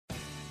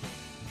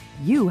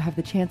you have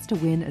the chance to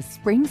win a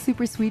Spring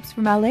Super Sweeps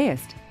from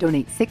LAist.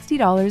 Donate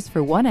 $60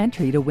 for one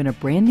entry to win a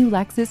brand new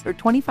Lexus or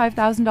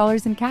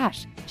 $25,000 in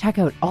cash. Check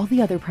out all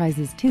the other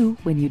prizes too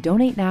when you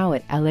donate now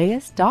at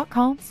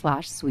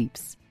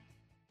laist.com/sweeps.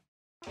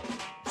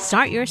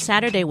 Start your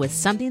Saturday with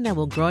something that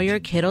will grow your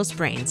kiddos'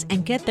 brains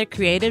and get their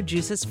creative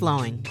juices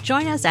flowing.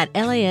 Join us at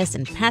LAist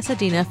in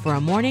Pasadena for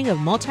a morning of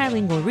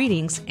multilingual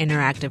readings,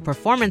 interactive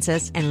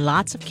performances, and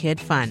lots of kid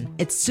fun.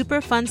 It's Super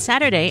Fun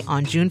Saturday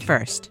on June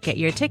 1st. Get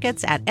your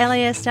tickets at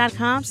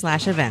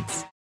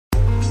laist.com/events.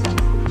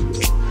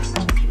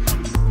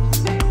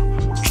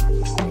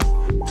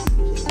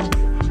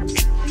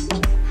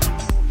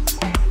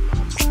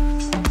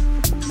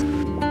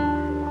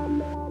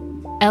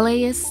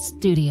 LAist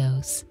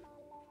Studios.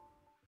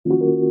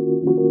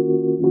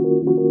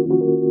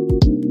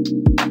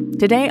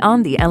 Today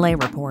on the LA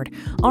Report,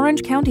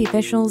 Orange County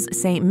officials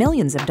say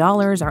millions of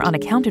dollars are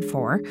unaccounted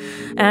for.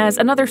 As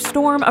another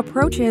storm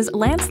approaches,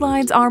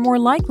 landslides are more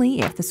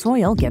likely if the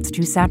soil gets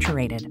too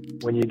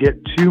saturated. When you get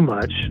too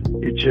much,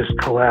 it just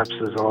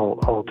collapses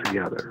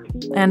altogether.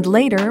 And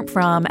later,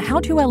 from How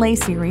to LA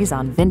series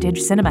on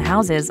vintage cinema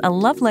houses, a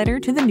love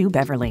letter to the new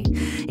Beverly.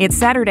 It's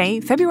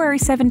Saturday, February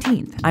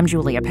 17th. I'm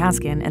Julia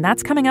Paskin, and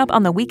that's coming up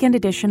on the weekend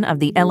edition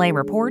of the LA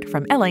Report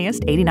from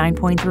LAist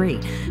 89.3.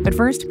 But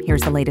first,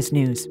 here's the latest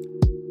news.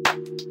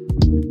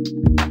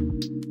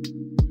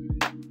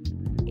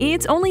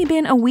 It's only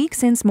been a week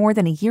since more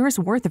than a year's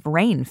worth of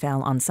rain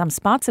fell on some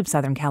spots of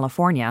Southern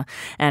California,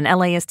 and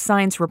LAist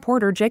science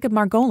reporter Jacob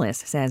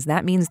Margolis says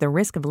that means the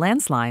risk of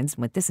landslides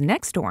with this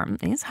next storm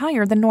is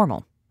higher than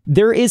normal.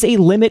 There is a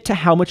limit to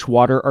how much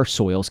water our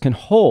soils can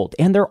hold,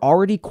 and they're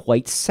already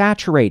quite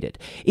saturated.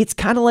 It's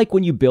kind of like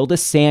when you build a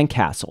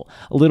sandcastle.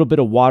 A little bit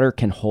of water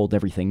can hold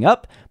everything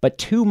up, but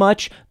too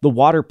much, the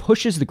water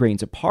pushes the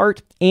grains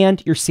apart,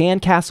 and your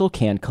sandcastle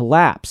can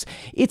collapse.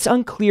 It's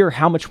unclear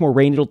how much more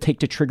rain it'll take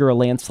to trigger a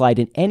landslide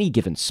in any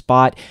given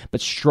spot, but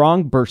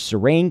strong bursts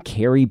of rain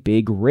carry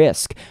big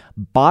risk.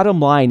 Bottom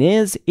line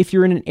is, if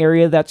you're in an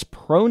area that's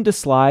prone to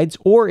slides,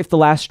 or if the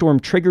last storm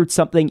triggered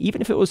something, even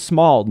if it was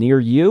small, near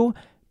you,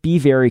 be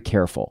very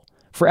careful.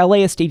 For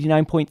LAist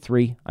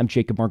 89.3, I'm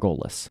Jacob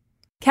Margolis.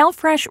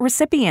 CalFresh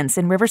recipients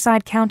in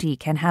Riverside County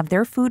can have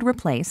their food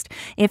replaced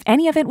if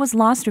any of it was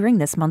lost during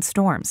this month's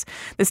storms.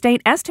 The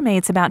state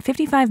estimates about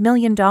 $55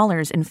 million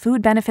in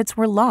food benefits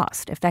were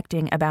lost,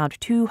 affecting about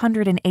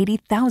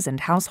 280,000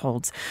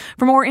 households.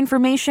 For more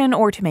information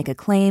or to make a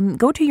claim,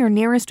 go to your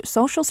nearest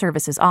social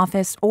services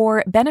office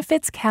or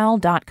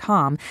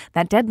benefitscal.com.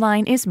 That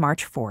deadline is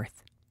March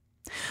 4th.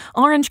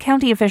 Orange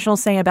County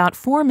officials say about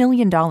 $4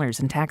 million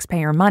in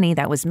taxpayer money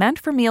that was meant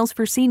for meals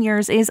for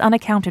seniors is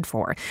unaccounted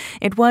for.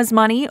 It was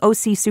money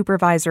OC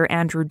Supervisor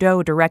Andrew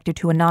Doe directed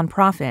to a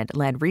nonprofit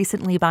led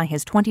recently by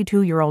his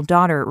 22-year-old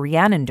daughter,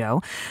 Rhiannon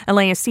Doe.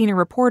 LAist senior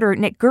reporter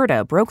Nick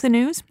Gerda broke the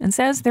news and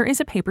says there is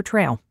a paper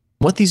trail.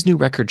 What these new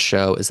records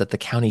show is that the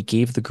county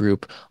gave the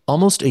group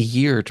almost a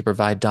year to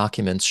provide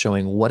documents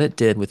showing what it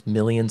did with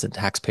millions in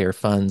taxpayer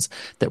funds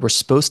that were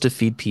supposed to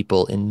feed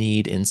people in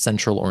need in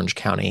central Orange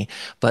County.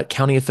 But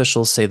county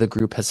officials say the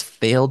group has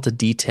failed to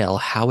detail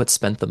how it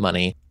spent the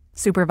money.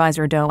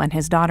 Supervisor Doe and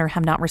his daughter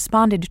have not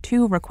responded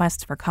to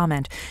requests for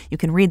comment. You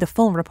can read the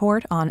full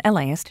report on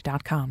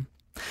laist.com.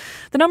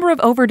 The number of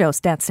overdose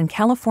deaths in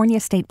California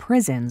state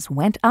prisons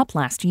went up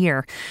last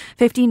year.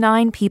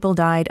 59 people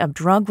died of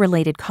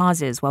drug-related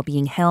causes while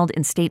being held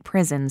in state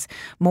prisons,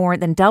 more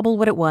than double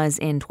what it was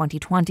in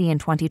 2020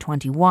 and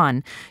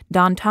 2021.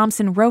 Don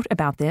Thompson wrote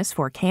about this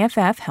for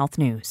KFF Health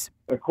News.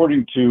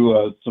 According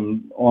to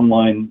some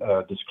online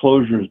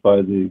disclosures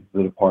by the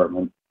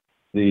department,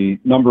 the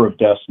number of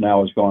deaths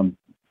now has gone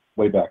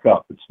way back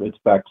up. It's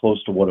back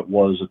close to what it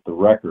was at the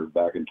record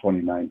back in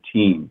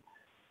 2019.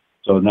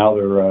 So now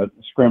they're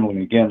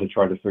scrambling again to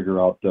try to figure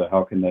out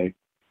how can they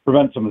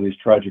prevent some of these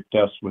tragic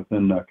deaths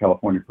within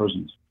California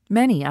prisons.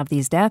 Many of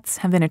these deaths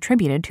have been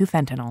attributed to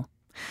fentanyl.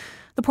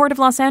 The Port of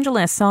Los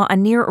Angeles saw a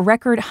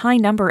near-record high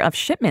number of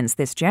shipments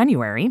this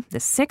January, the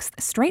sixth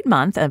straight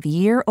month of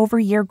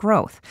year-over-year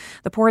growth.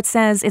 The port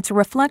says it's a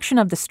reflection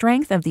of the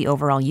strength of the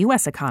overall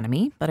U.S.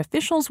 economy, but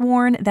officials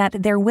warn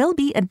that there will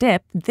be a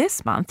dip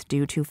this month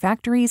due to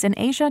factories in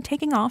Asia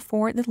taking off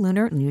for the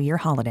Lunar New Year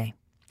holiday.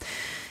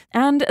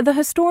 And the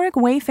historic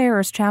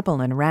Wayfarers Chapel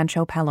in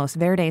Rancho Palos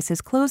Verdes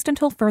is closed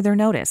until further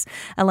notice.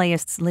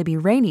 LAist's Libby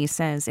Rainey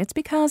says it's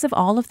because of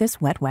all of this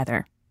wet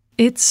weather.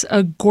 It's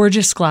a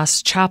gorgeous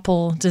glass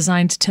chapel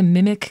designed to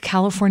mimic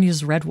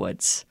California's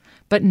redwoods.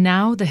 But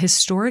now the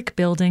historic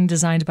building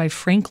designed by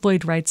Frank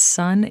Lloyd Wright's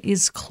son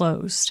is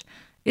closed.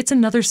 It's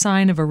another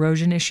sign of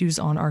erosion issues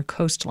on our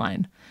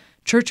coastline.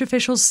 Church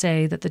officials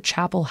say that the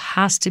chapel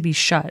has to be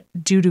shut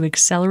due to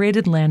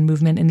accelerated land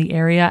movement in the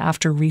area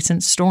after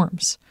recent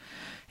storms.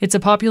 It's a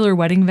popular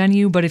wedding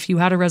venue, but if you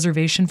had a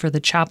reservation for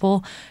the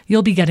chapel,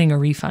 you'll be getting a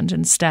refund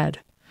instead.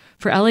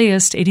 For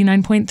LAist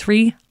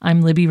 89.3,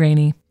 I'm Libby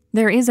Rainey.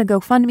 There is a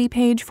GoFundMe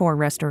page for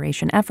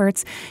restoration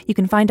efforts. You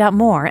can find out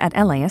more at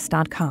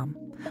laist.com.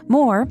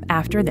 More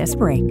after this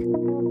break.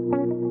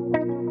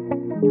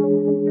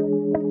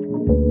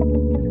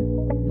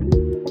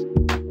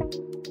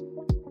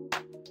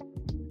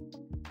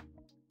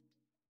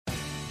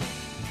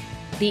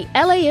 The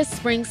LAist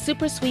Spring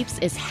Super Sweeps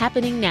is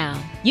happening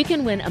now. You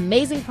can win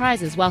amazing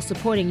prizes while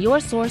supporting your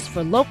source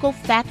for local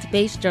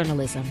fact-based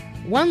journalism.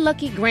 One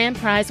lucky grand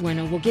prize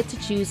winner will get to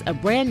choose a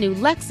brand new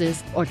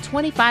Lexus or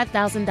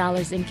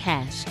 $25,000 in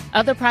cash.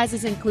 Other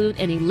prizes include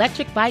an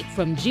electric bike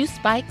from Juice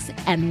Bikes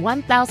and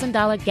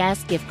 $1,000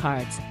 gas gift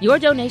cards. Your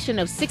donation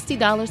of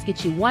 $60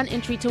 gets you one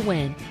entry to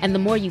win, and the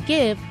more you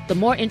give, the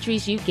more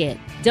entries you get.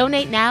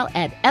 Donate now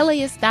at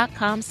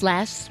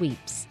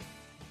LAist.com/sweeps.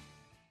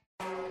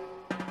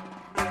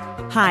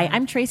 Hi,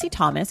 I'm Tracy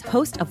Thomas,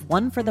 host of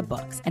One for the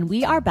Books, and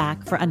we are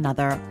back for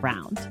another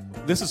round.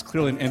 This is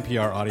clearly an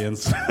NPR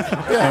audience.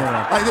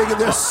 Yeah, I think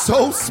they're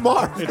so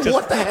smart.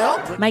 What the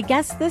hell? My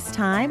guests this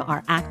time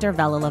are actor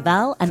Vella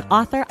Lavelle and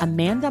author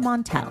Amanda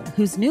Montell,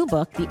 whose new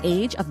book, The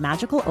Age of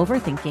Magical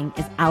Overthinking,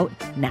 is out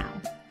now.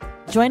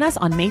 Join us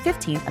on May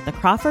 15th at the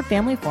Crawford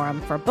Family Forum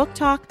for book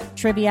talk,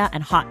 trivia,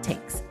 and hot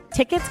takes.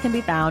 Tickets can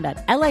be found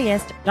at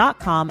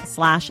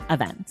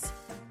laist.com/events.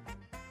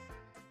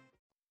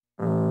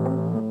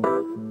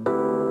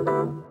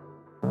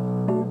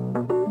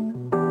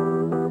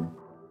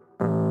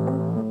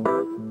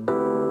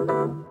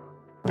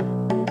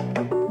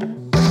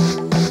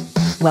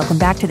 Welcome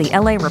back to the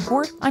LA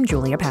Report. I'm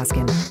Julia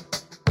Paskin.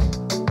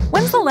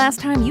 When's the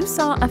last time you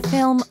saw a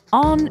film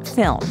on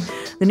film?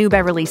 The New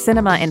Beverly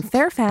Cinema in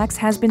Fairfax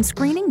has been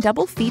screening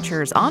double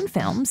features on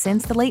film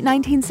since the late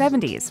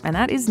 1970s, and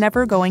that is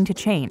never going to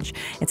change.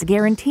 It's a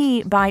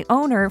guarantee by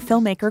owner,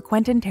 filmmaker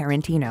Quentin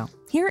Tarantino.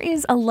 Here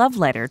is a love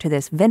letter to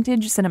this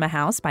vintage cinema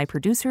house by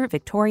producer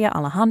Victoria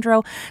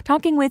Alejandro,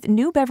 talking with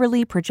New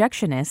Beverly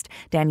projectionist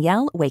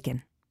Danielle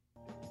Waken.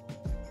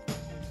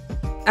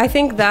 I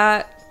think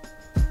that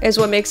is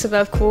what makes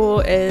Bev cool,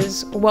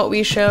 is what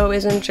we show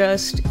isn't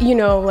just,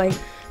 like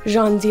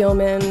Jean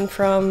Dielman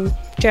from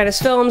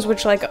Janus Films,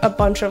 which like a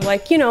bunch of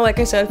like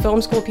I said,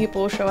 film school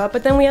people show up,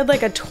 but then we had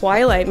like a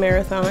Twilight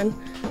marathon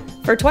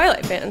for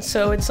Twilight fans.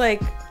 So it's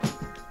like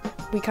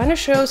we kind of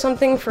show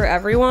something for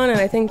everyone, and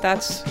I think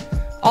that's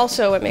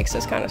also what makes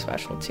this kind of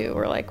special too.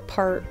 We're like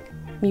part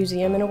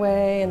museum in a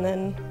way, and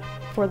then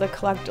for the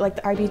like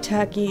the IB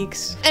Tech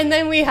geeks. And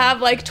then we have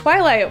like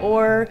Twilight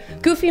or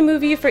Goofy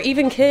Movie for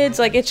even kids.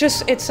 Like it's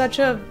such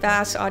a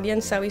vast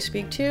audience that we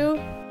speak to.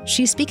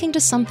 She's speaking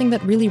to something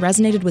that really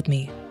resonated with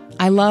me.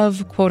 I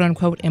love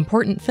quote-unquote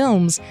important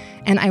films,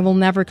 and I will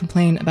never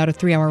complain about a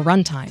 3-hour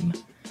runtime.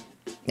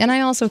 And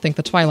I also think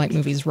the Twilight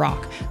movies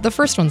rock. The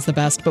first one's the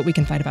best, but we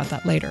can fight about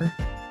that later.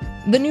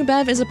 The New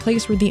Bev is a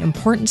place where the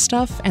important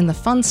stuff and the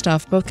fun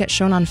stuff both get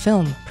shown on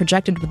film,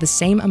 projected with the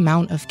same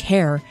amount of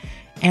care,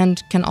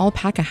 and can all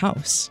pack a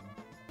house.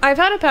 I've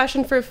had a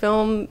passion for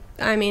film,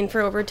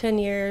 for over 10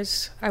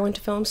 years. I went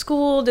to film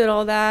school, did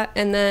all that,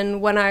 and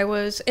then when I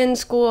was in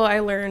school, I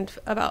learned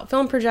about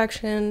film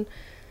projection,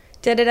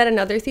 did it at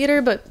another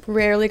theater, but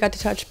rarely got to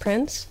touch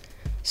prints.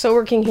 So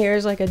working here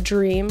is like a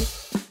dream.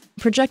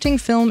 Projecting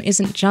film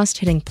isn't just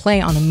hitting play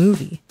on a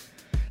movie.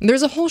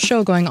 There's a whole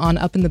show going on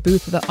up in the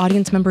booth that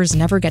audience members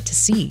never get to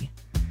see.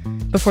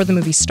 Before the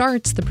movie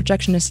starts, the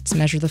projectionists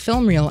measure the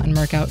film reel and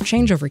mark out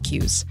changeover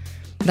cues.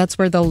 That's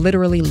where they'll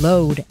literally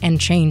load and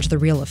change the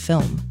reel of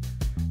film.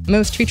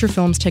 Most feature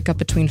films take up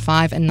between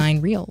 5 and 9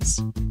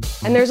 reels.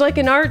 And there's like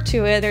an art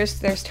to it.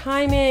 There's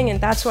timing, and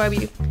that's why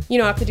we,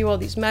 have to do all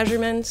these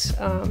measurements.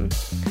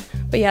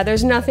 But yeah,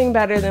 there's nothing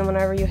better than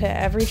whenever you hit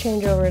every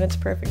changeover and it's a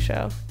perfect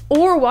show.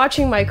 Or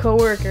watching my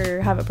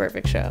coworker have a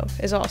perfect show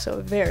is also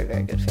a very,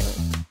 very good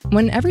feeling.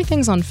 When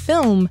everything's on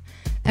film,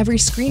 every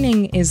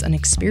screening is an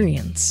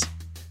experience.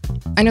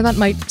 I know that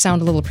might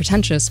sound a little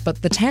pretentious,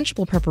 but the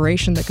tangible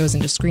preparation that goes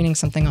into screening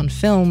something on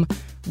film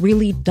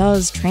really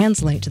does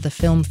translate to the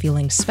film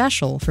feeling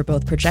special for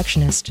both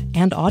projectionist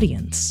and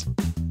audience.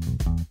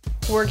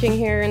 Working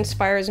here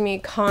inspires me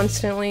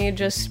constantly,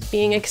 just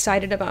being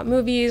excited about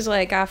movies.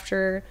 Like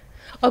after,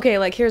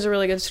 here's a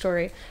really good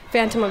story.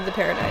 Phantom of the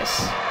Paradise.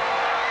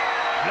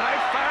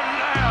 Life and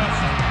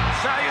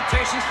death,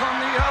 salutations from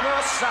the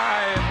other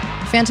side.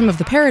 Phantom of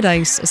the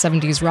Paradise, a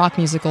 70s rock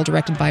musical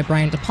directed by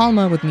Brian De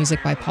Palma with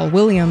music by Paul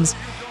Williams,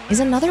 is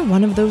another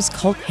one of those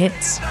cult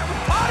hits.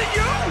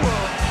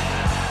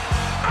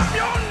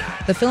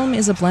 The film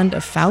is a blend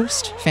of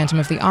Faust, Phantom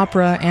of the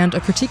Opera, and a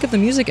critique of the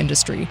music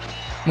industry,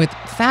 with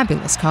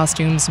fabulous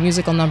costumes,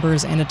 musical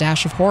numbers, and a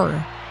dash of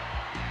horror.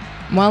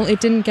 While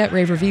it didn't get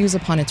rave reviews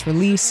upon its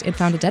release, it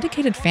found a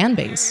dedicated fan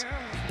base,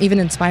 even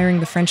inspiring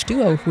the French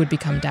duo who would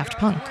become Daft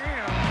Punk.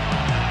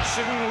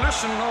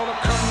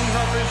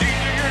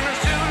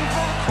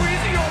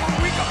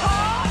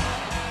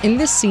 In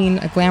this scene,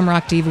 a glam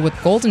rock diva with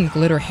golden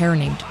glitter hair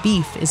named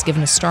Beef is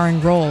given a starring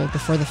role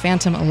before the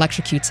Phantom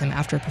electrocutes him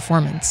after a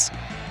performance.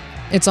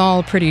 It's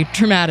all pretty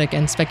dramatic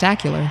and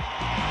spectacular.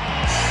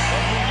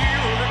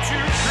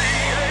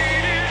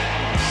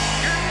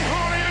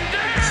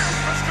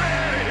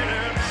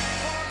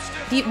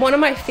 One of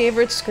my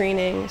favorite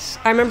screenings,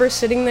 I remember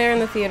sitting there in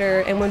the theater,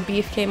 and when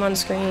Beef came on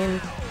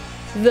screen,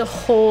 the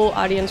whole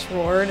audience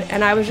roared,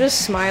 and I was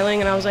just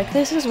smiling, and I was like,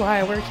 this is why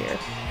I work here.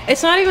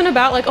 It's not even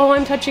about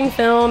I'm touching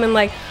film and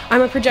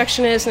I'm a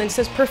projectionist and it's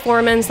this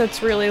performance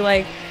that's really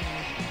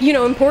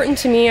important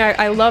to me.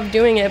 I love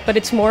doing it, but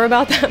it's more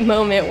about that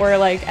moment where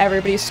like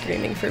everybody's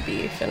screaming for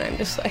beef and I'm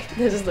just like,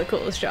 this is the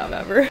coolest job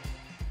ever.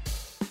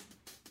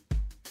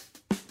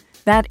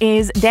 That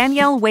is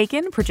Danielle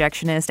Wakin,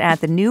 projectionist at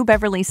the New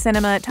Beverly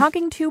Cinema,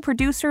 talking to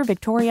producer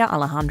Victoria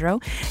Alejandro.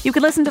 You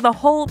can listen to the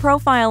whole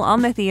profile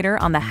on the theater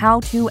on the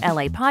How to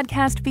LA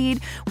podcast feed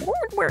or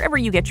wherever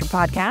you get your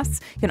podcasts.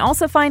 You can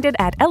also find it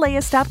at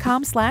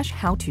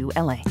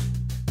laist.com/howtola.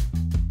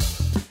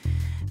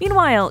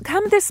 Meanwhile,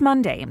 come this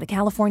Monday, the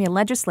California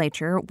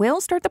legislature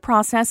will start the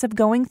process of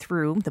going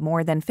through the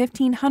more than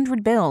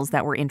 1,500 bills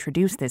that were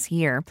introduced this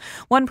year.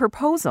 One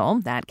proposal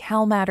that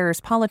Cal Matters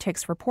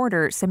politics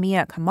reporter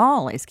Samia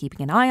Kamal is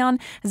keeping an eye on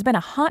has been a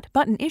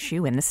hot-button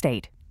issue in the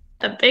state.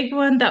 The big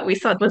one that we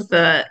saw was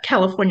the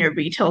California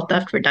Retail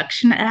Theft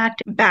Reduction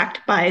Act,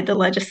 backed by the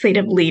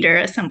legislative leader,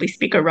 Assembly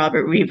Speaker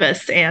Robert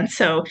Rivas. And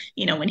so,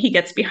 when he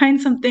gets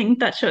behind something,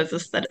 that shows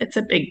us that it's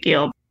a big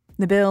deal.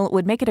 The bill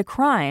would make it a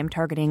crime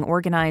targeting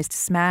organized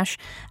smash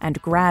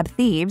and grab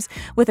thieves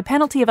with a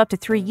penalty of up to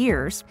 3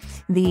 years.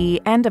 The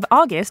end of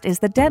August is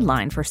the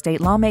deadline for state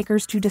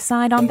lawmakers to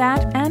decide on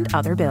that and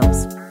other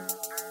bills.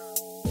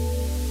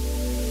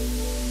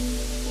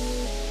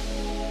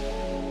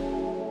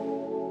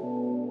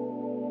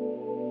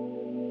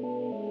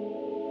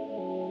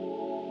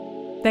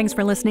 Thanks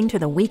for listening to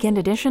the weekend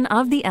edition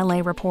of the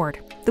LA Report.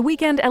 The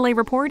Weekend LA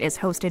Report is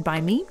hosted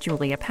by me,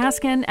 Julia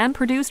Paskin, and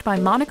produced by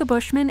Monica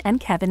Bushman and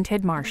Kevin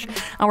Tidmarsh.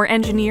 Our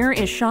engineer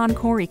is Sean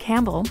Corey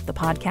Campbell. The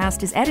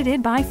podcast is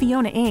edited by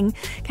Fiona Ng.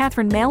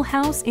 Catherine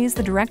Mailhouse is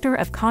the Director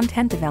of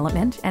Content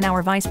Development, and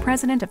our Vice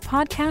President of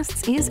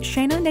Podcasts is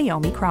Shayna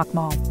Naomi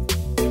Krochmal.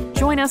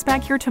 Join us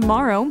back here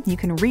tomorrow. You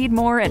can read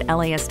more at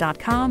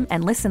LAist.com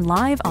and listen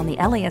live on the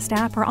LAist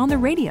app or on the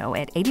radio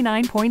at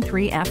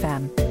 89.3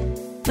 FM.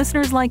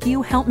 Listeners like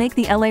you help make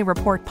the LA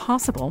Report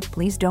possible.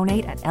 Please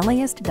donate at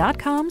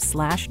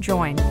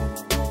laist.com/join.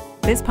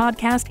 This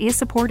podcast is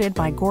supported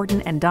by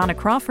Gordon and Donna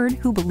Crawford,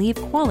 who believe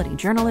quality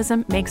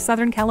journalism makes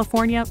Southern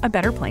California a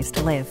better place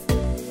to live.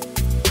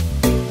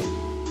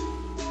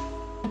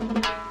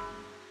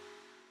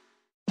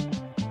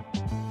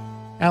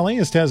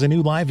 LAist has a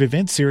new live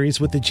event series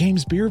with the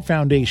James Beard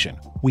Foundation.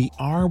 We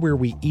Are Where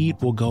We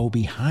Eat will go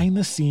behind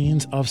the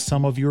scenes of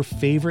some of your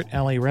favorite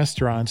LA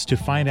restaurants to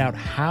find out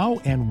how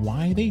and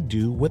why they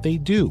do what they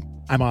do.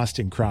 I'm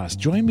Austin Cross.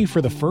 Join me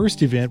for the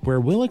first event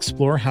where we'll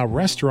explore how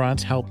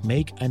restaurants help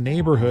make a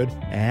neighborhood,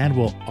 and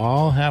we'll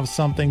all have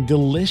something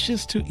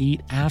delicious to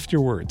eat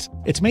afterwards.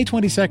 It's May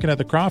 22nd at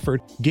the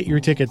Crawford. Get your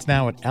tickets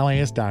now at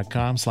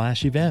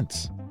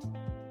laist.com/events.